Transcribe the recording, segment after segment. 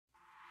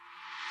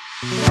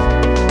Hello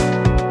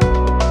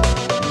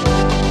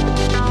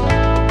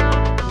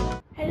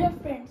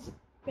friends,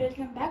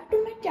 welcome back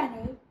to my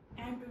channel,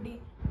 and today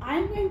I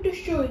am going to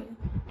show you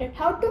that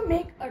how to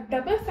make a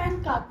double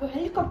fan cargo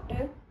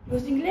helicopter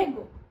using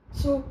Lego.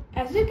 So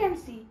as you can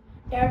see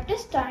that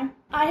this time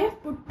I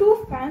have put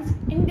two fans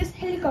in this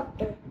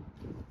helicopter,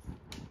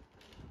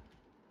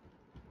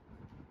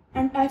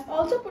 and I've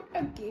also put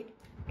a gate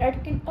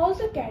that can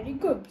also carry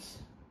goods.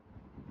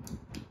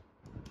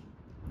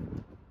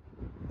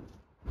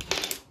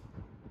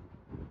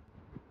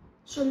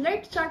 So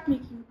let's start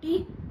making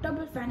the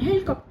double fan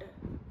helicopter.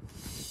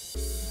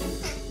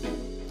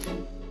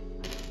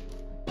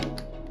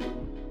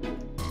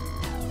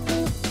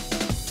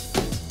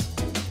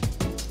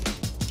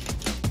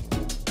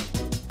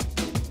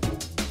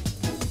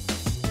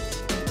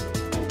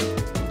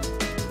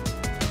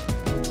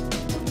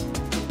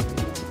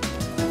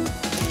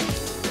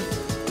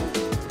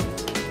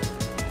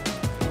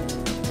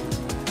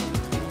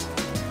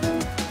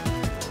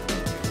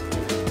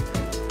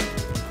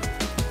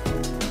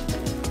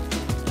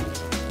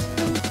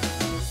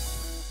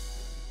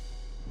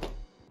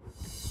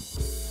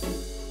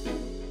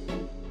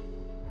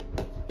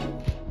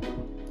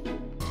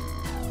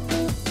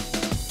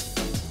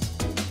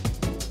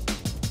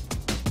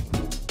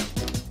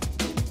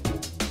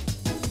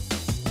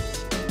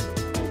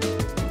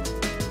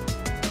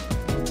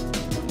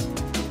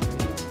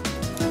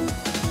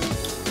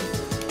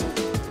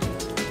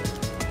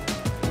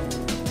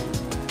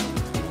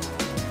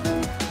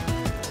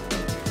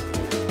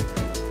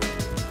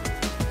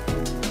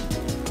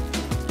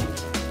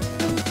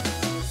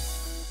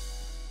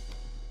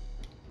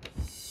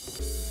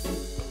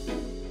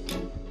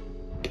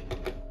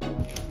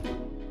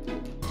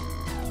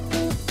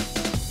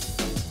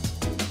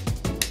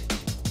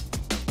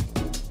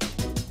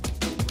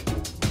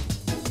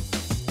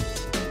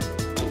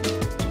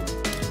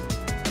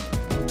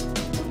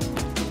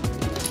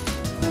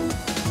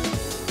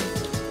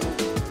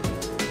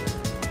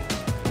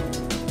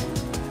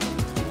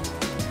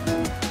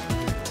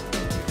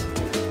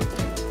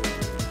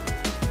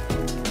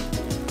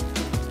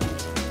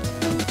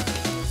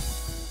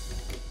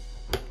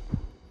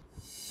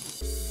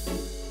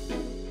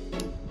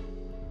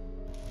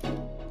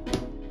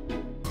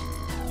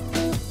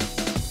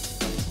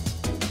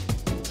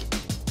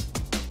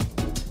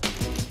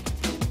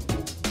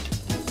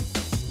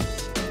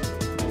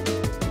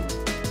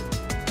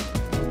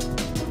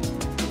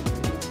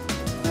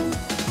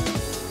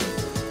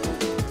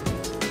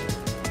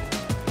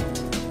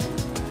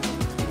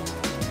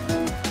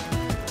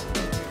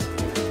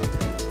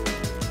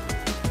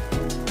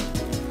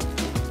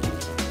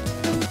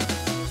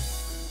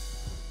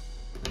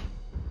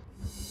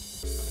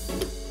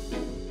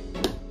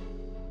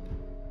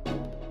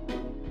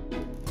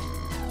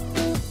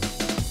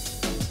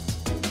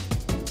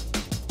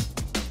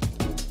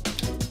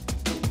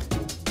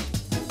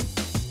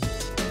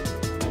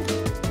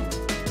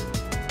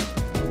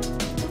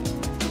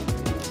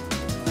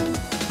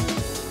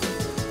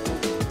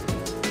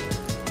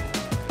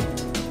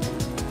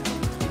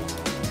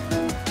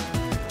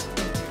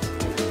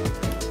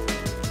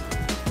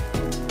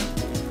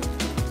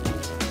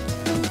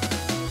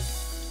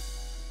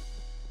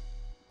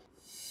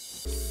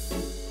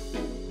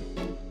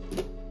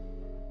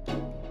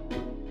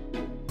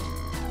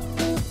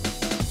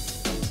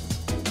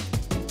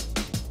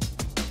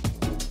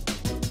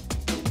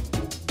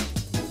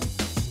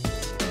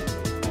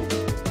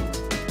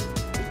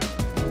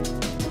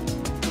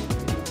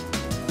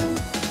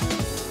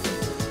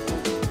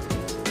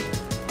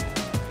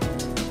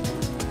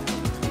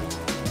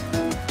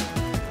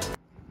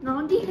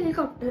 Now the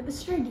helicopter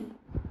is ready.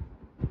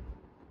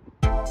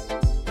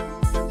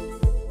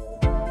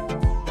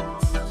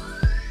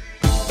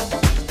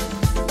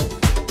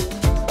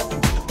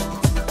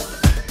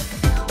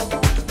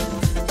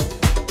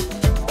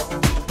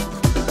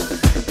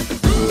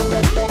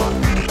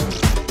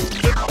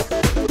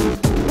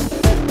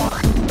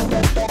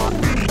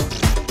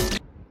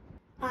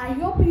 I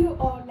hope you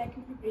all liked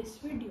today's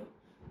video.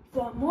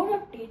 For more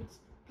updates,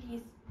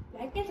 please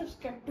like and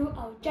subscribe to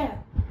our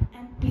channel,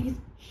 and please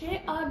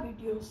share our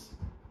videos.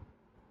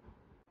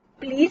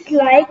 Please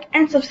like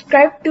and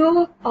subscribe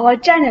to our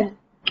channel.